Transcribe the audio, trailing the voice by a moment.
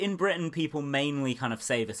in Britain, people mainly kind of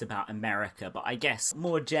say this about America, but I guess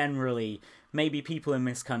more generally, maybe people in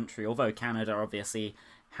this country, although Canada obviously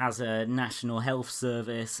has a national health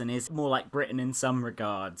service and is more like Britain in some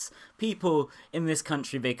regards. People in this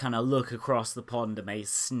country, they kind of look across the pond and they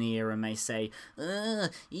sneer and they say,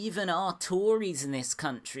 even our Tories in this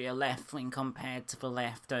country are left-wing compared to the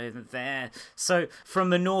left over there. So,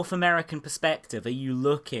 from a North American perspective, are you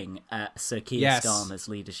looking at Sir Keir Starmer's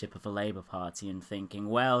leadership of the Labour Party and thinking,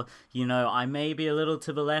 well, you know, I may be a little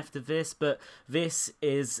to the left of this, but this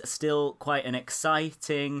is still quite an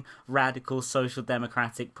exciting, radical, social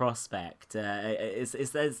democratic prospect? Is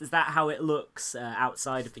that how it looks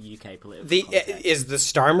outside of the UK political context? Is the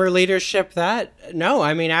Starmer leadership that? No,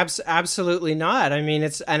 I mean, absolutely not. I mean,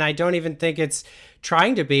 and I don't even think it's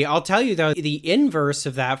trying to be. I'll tell you, though, the inverse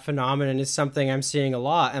of that phenomenon is something I'm seeing a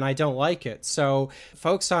lot, and I don't like it. So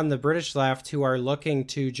folks on the British left who are looking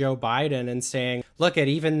to Joe Biden and saying, look at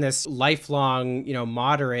even this lifelong,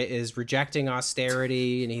 moderate is rejecting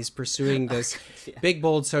austerity, and he's pursuing this big,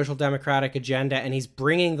 bold social democratic agenda, and he's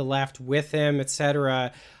bringing the left with him,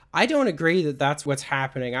 etc. I don't agree that that's what's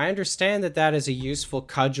happening. I understand that that is a useful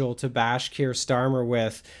cudgel to bash Keir Starmer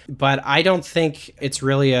with, but I don't think it's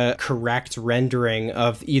really a correct rendering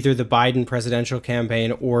of either the Biden presidential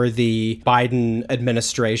campaign or the Biden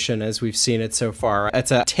administration as we've seen it so far.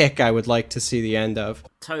 It's a tick I would like to see the end of.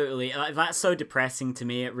 Totally. That's so depressing to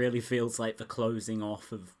me. It really feels like the closing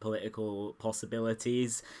off of political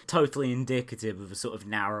possibilities. Totally indicative of a sort of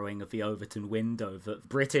narrowing of the Overton window that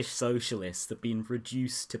British socialists have been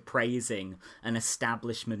reduced to praising an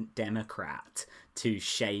establishment Democrat to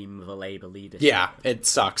shame the Labour leadership. Yeah, it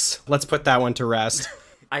sucks. Let's put that one to rest.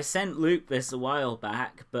 I sent Luke this a while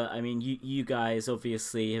back, but I mean, you guys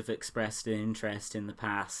obviously have expressed an interest in the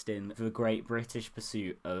past in the great British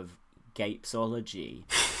pursuit of Gapesology.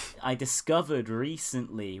 I discovered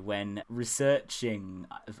recently when researching,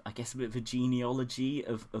 I guess, a bit of a genealogy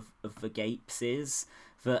of the Gapeses,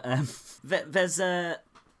 that there's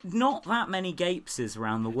not that many Gapeses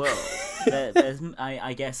around the world. There's,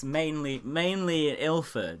 I guess, mainly in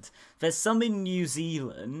Ilford. There's some in New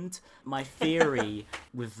Zealand. My theory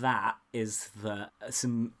with that is that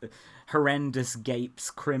some horrendous Gapes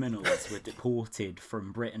criminals were deported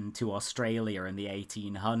from Britain to Australia in the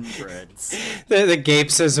 1800s. The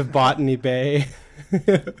Gapeses of Botany Bay.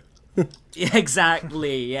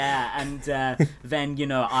 Exactly, yeah. And then,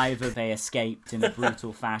 either they escaped in a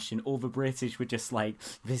brutal fashion, or the British were just like,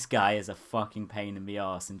 this guy is a fucking pain in the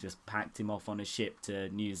arse, and just packed him off on a ship to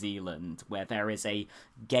New Zealand, where there is a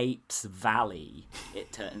Gapes Valley,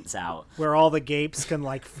 it turns out. Where all the Gapes can,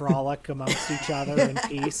 frolic amongst each other in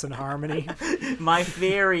peace and harmony. My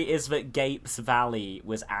theory is that Gapes Valley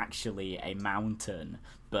was actually a mountain,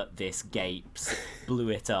 but this Gapes blew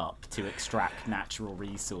it up to extract natural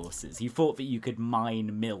resources. He thought that you could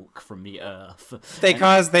mine milk from the earth. They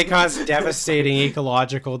caused devastating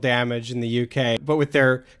ecological damage in the UK, but with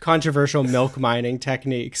their controversial milk mining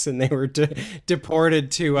techniques, and they were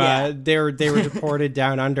deported to they were deported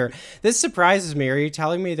down under. This surprises me. Are you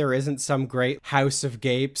telling me there isn't some great house of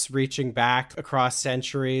Gapes reaching back across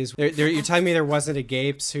centuries? You're telling me there wasn't a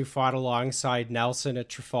Gapes who fought alongside Nelson at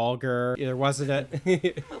Trafalgar? There wasn't a...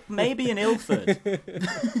 Maybe in Ilford.